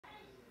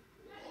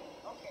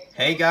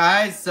Hey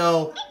guys,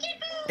 so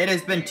it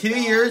has been 2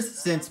 years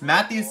since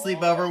Matthew's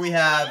sleepover. We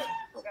have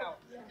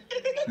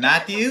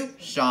Matthew,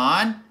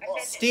 Sean,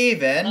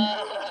 Stephen,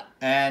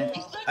 and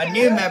a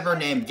new member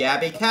named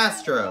Gabby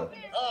Castro.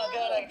 Oh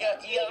god, I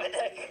got you.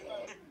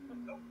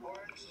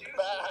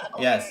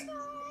 Yes.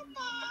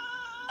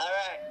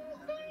 Alright.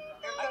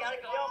 I gotta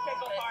go.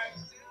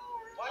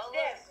 Watch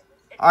this.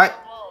 Alright,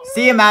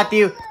 see you,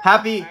 Matthew.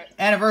 Happy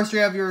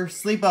anniversary of your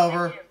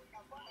sleepover.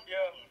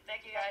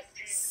 Thank you guys.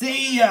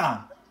 See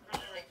ya!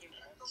 Thank you.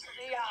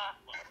 See ya.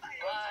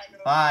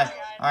 Bye.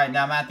 Alright,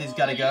 now Matthew's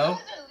gotta go.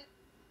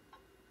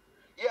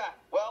 Yeah,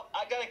 well,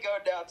 I gotta go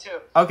now too.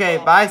 Okay,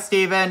 bye,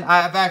 Steven.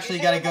 I've actually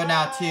gotta go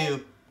now,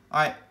 too.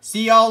 Alright,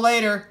 see y'all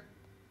later.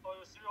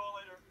 See you all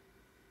later.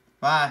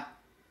 Bye.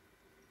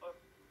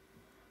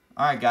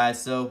 Alright,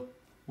 guys, so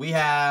we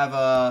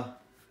have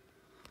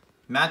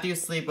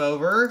Matthew's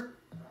sleepover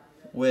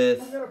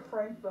with... I'm gonna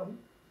prank them.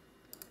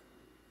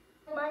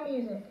 My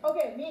music.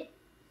 Okay, me.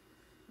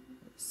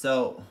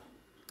 So,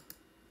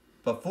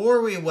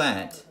 before we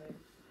went,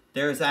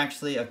 there's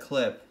actually a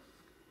clip.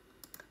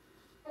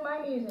 My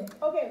music.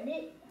 Okay,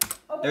 me.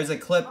 Okay. There's a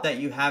clip that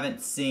you haven't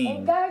And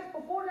seen. guys,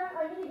 before that,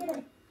 I need to get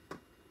a...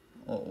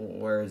 Oh,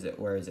 where is it?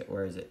 Where is it?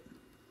 Where is it?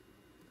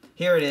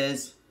 Here it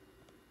is.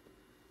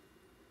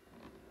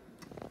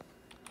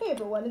 Hey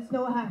everyone, it's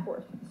Noah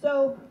Hackworth.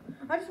 So,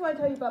 I just want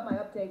to tell you about my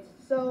updates.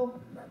 So,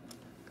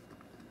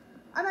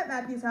 I'm at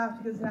Matthew's house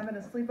because he's having a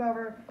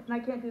sleepover, and I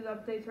can't do the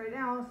updates right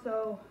now,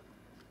 so...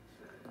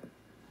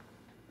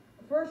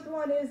 First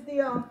one is the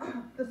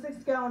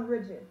 6-gallon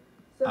rigid.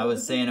 So I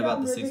was saying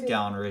about the 6-gallon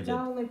 6-gallon rigid.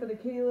 Not only for the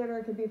kitty litter,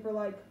 it could be for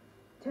like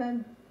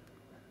 10.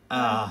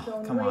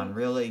 Come on,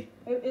 really?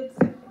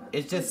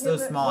 It's just so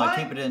small. I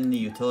keep it in the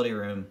utility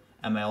room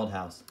at my old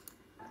house.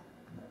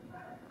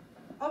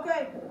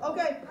 Okay.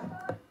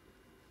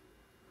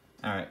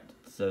 Alright,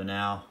 so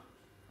now...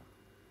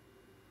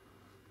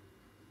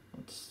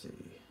 Let's see.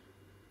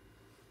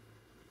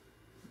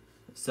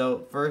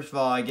 So, first of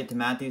all, I get to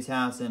Matthew's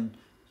house and...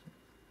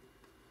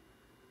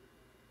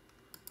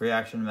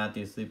 Reaction to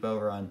Matthew's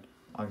sleepover on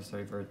August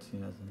 31st,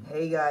 2000.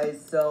 Hey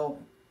guys, so...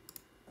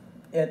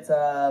 It's,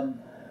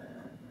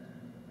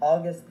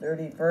 August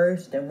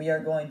 31st, and we are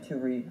going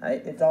to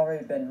it's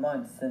already been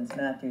months since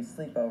Matthew's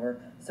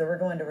sleepover, so we're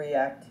going to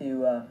react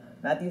to,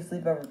 Matthew's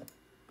sleepover.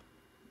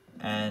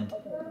 And...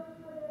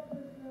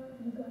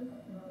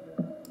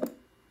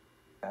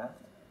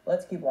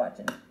 Let's keep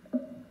watching.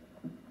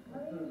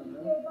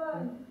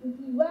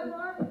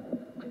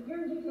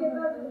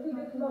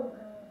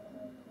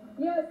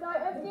 Yes,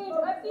 I've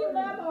seen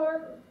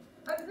Lamar.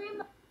 I've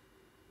seen.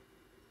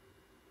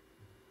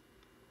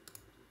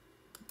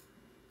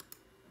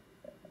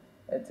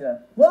 It's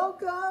a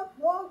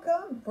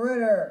welcome,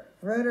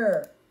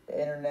 Fritter,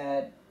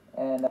 internet,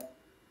 and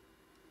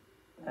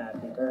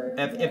happy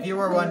birthday. If you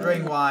were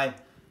wondering why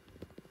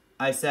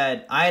I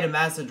said I had a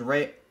massive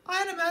rage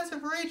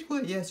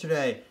quit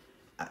yesterday,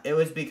 it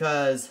was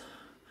because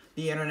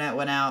the internet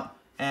went out,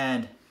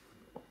 and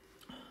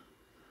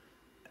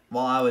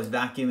while I was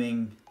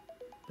vacuuming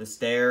the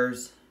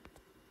stairs,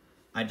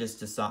 I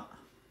just saw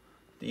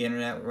the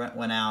internet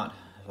went out,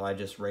 so I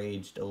just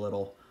raged a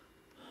little.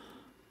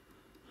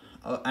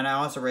 Oh, and I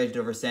also raged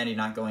over Sandy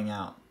not going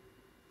out.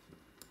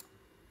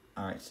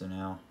 Alright, so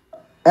now...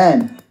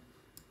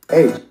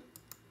 N-H.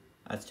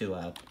 That's too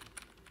loud.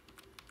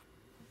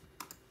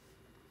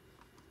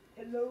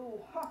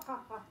 Hello.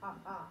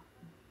 Ha.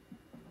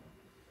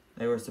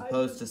 They were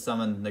supposed to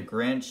summon the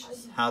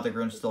Grinch, How the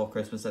Grinch Stole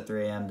Christmas at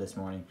 3 a.m. this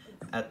morning.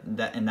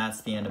 And that's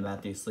the end of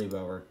Matthew's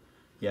sleepover.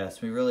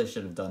 Yes, we really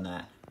should have done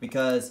that.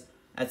 Because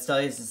at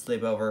Stelios'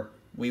 sleepover,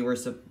 we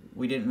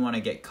didn't want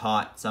to get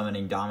caught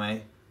summoning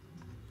Dame.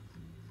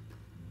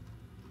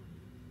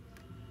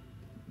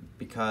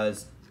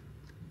 Because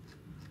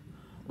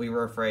we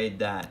were afraid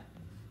that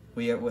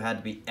we had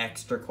to be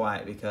extra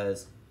quiet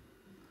because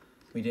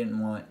we didn't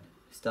want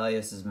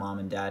Stelios' mom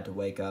and dad to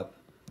wake up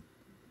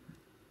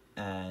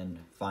and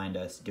find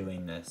us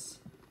doing this.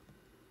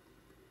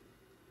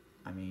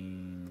 I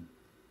mean,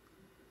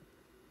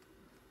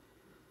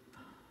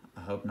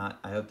 I hope not.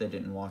 I hope they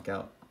didn't walk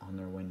out on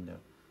their window.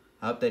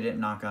 I hope they didn't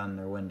knock on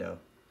their window.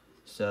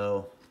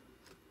 So,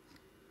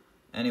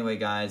 anyway,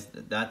 guys,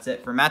 that's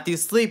it for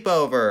Matthew's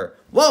sleepover.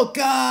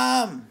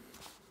 Welcome!